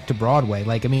go back to Broadway.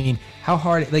 Like, I mean, how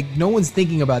hard? Like, no one's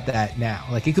thinking about that now.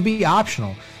 Like, it could be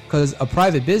optional because a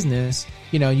private business,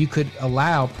 you know, you could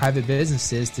allow private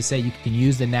businesses to say you can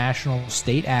use the national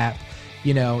state app,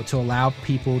 you know, to allow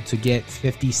people to get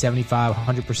 50, 75,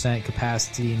 100%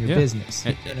 capacity in your business.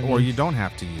 Or you don't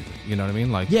have to use it. You know what I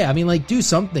mean? Like, yeah, I mean, like, do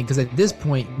something, because at this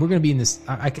point, we're going to be in this,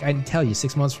 I can tell you,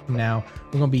 6 months from now,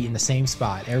 we're going to be in the same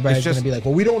spot. Everybody's going to be like,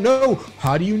 well, we don't know.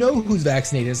 How do you know who's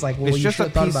vaccinated? It's like, well, you should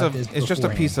have thought about this beforehand. It's just a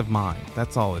peace of mind.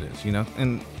 That's all it is, you know?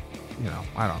 And, you know,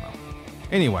 I don't know.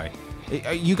 Anyway,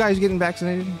 are you guys getting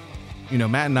vaccinated? You know,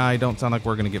 Matt and I don't sound like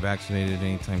we're going to get vaccinated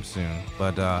anytime soon,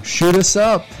 but shoot us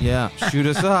up. Yeah, shoot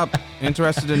us up.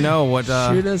 Interested to know what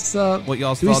shoot us up. What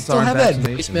y'all's thoughts are on vaccination.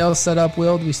 Do we still have that voicemail set up,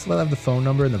 Will? Do we still have the phone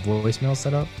number and the voicemail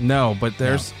set up? No, but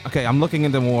there's okay. I'm looking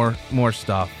into more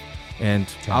stuff, and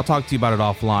I'll talk to you about it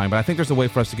offline. But I think there's a way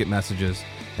for us to get messages,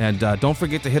 and don't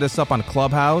forget to hit us up on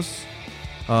Clubhouse.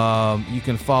 You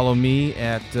can follow me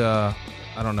at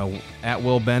at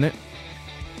Will Bennett,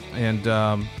 and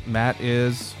Matt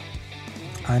is.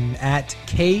 I'm at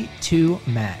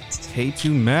K2Matt.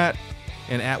 K2Matt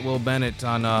and at Will Bennett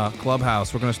on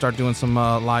Clubhouse. We're going to start doing some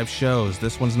live shows.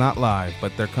 This one's not live,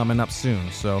 but they're coming up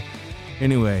soon. So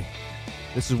anyway,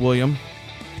 this is William.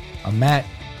 I'm Matt.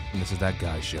 And this is That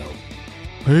Guy Show.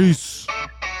 Peace.